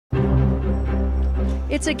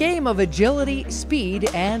It's a game of agility, speed,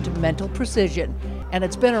 and mental precision, and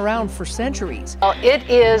it's been around for centuries. Well, it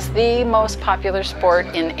is the most popular sport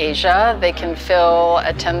in Asia. They can fill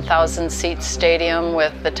a 10,000-seat stadium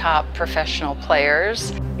with the top professional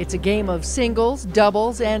players. It's a game of singles,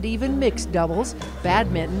 doubles, and even mixed doubles.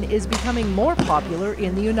 Badminton is becoming more popular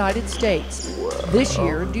in the United States. This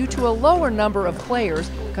year, due to a lower number of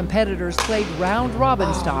players, competitors played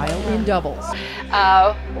round-robin style in doubles.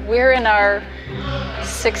 We're in our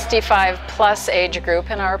 65-plus age group,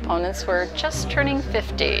 and our opponents were just turning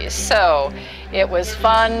 50. So it was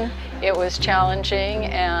fun, it was challenging,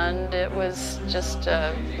 and it was just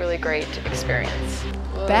a really great experience.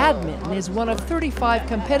 Badminton is one of 35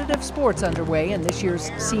 competitive sports underway in this year's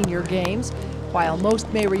senior games. While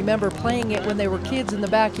most may remember playing it when they were kids in the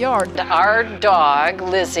backyard, our dog,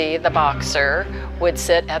 Lizzie, the boxer, would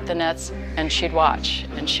sit at the nets and she'd watch,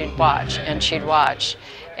 and she'd watch, and she'd watch.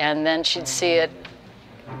 And then she'd see it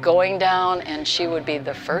going down, and she would be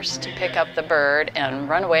the first to pick up the bird and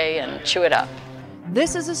run away and chew it up.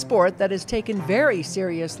 This is a sport that is taken very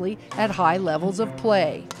seriously at high levels of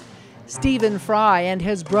play. Stephen Fry and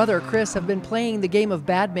his brother Chris have been playing the game of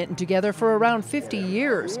badminton together for around 50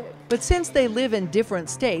 years. But since they live in different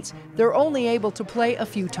states, they're only able to play a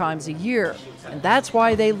few times a year. And that's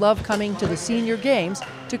why they love coming to the senior games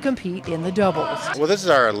to compete in the doubles. Well, this is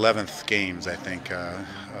our 11th games, I think,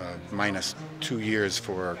 minus 2 years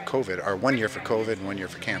for COVID, or 1 year for COVID and 1 year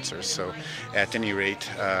for cancer. So at any rate,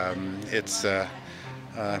 it's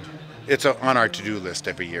on our to-do list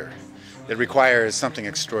every year. It requires something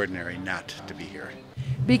extraordinary not to be here.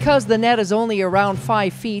 Because the net is only around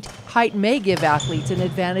 5 feet, height may give athletes an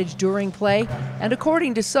advantage during play, and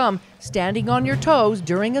according to some, standing on your toes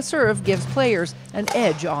during a serve gives players an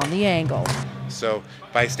edge on the angle. So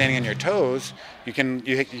by standing on your toes, you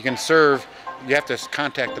can serve. You have to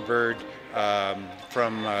contact the bird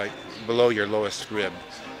from below your lowest rib.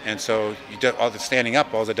 And so all the standing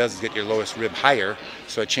up, all it does is get your lowest rib higher,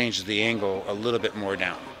 so it changes the angle a little bit more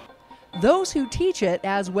down. Those who teach it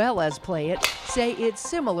as well as play it say it's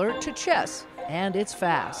similar to chess, and it's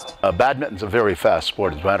fast. Badminton's a very fast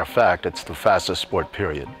sport. As a matter of fact, it's the fastest sport,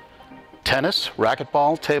 period. Tennis,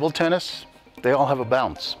 racquetball, table tennis, they all have a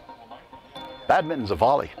bounce. Badminton's a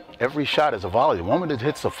volley. Every shot is a volley. The moment it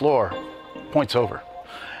hits the floor, point's over.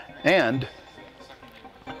 And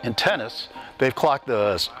in tennis, they've clocked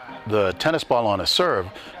the tennis ball on a serve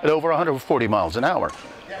at over 140 miles an hour.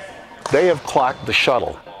 They have clocked the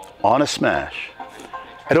shuttle on a smash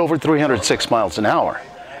at over 306 miles an hour.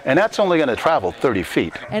 And that's only going to travel 30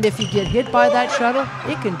 feet. And if you get hit by that shuttle,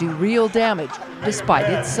 it can do real damage, despite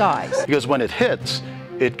its size. Because when it hits,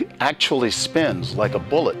 it actually spins like a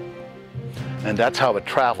bullet. And that's how it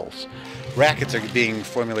travels. Rackets are being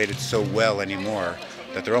formulated so well anymore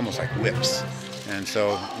that they're almost like whips. And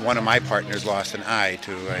so one of my partners lost an eye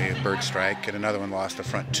to a bird strike, and another one lost a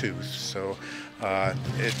front tooth. So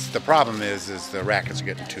the problem is the rackets are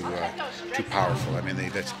getting too powerful. I mean, they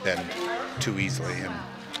just bend too easily, and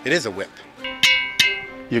it is a whip.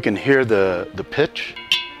 You can hear the pitch,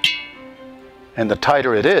 and the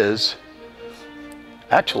tighter it is,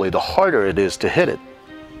 actually the harder it is to hit it,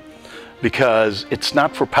 because it's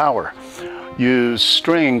not for power. You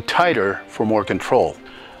string tighter for more control.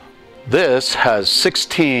 This has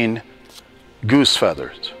 16 goose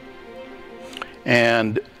feathers,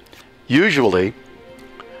 and usually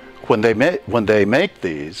when they make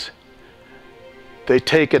these, they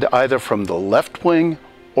take it either from the left wing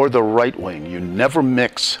or the right wing. You never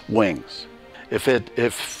mix wings. If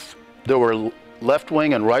there were left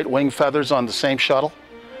wing and right wing feathers on the same shuttle,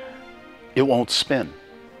 it won't spin.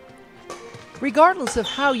 Regardless of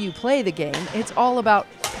how you play the game, it's all about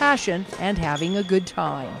passion and having a good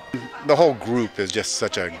time. The whole group is just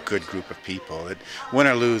such a good group of people. Win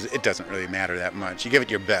or lose, it doesn't really matter that much. You give it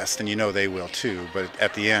your best, and you know they will too, but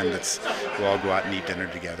at the end, we'll all go out and eat dinner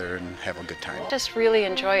together and have a good time. Just really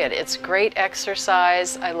enjoy it. It's great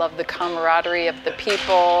exercise. I love the camaraderie of the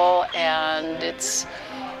people, and it's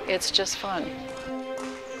just fun.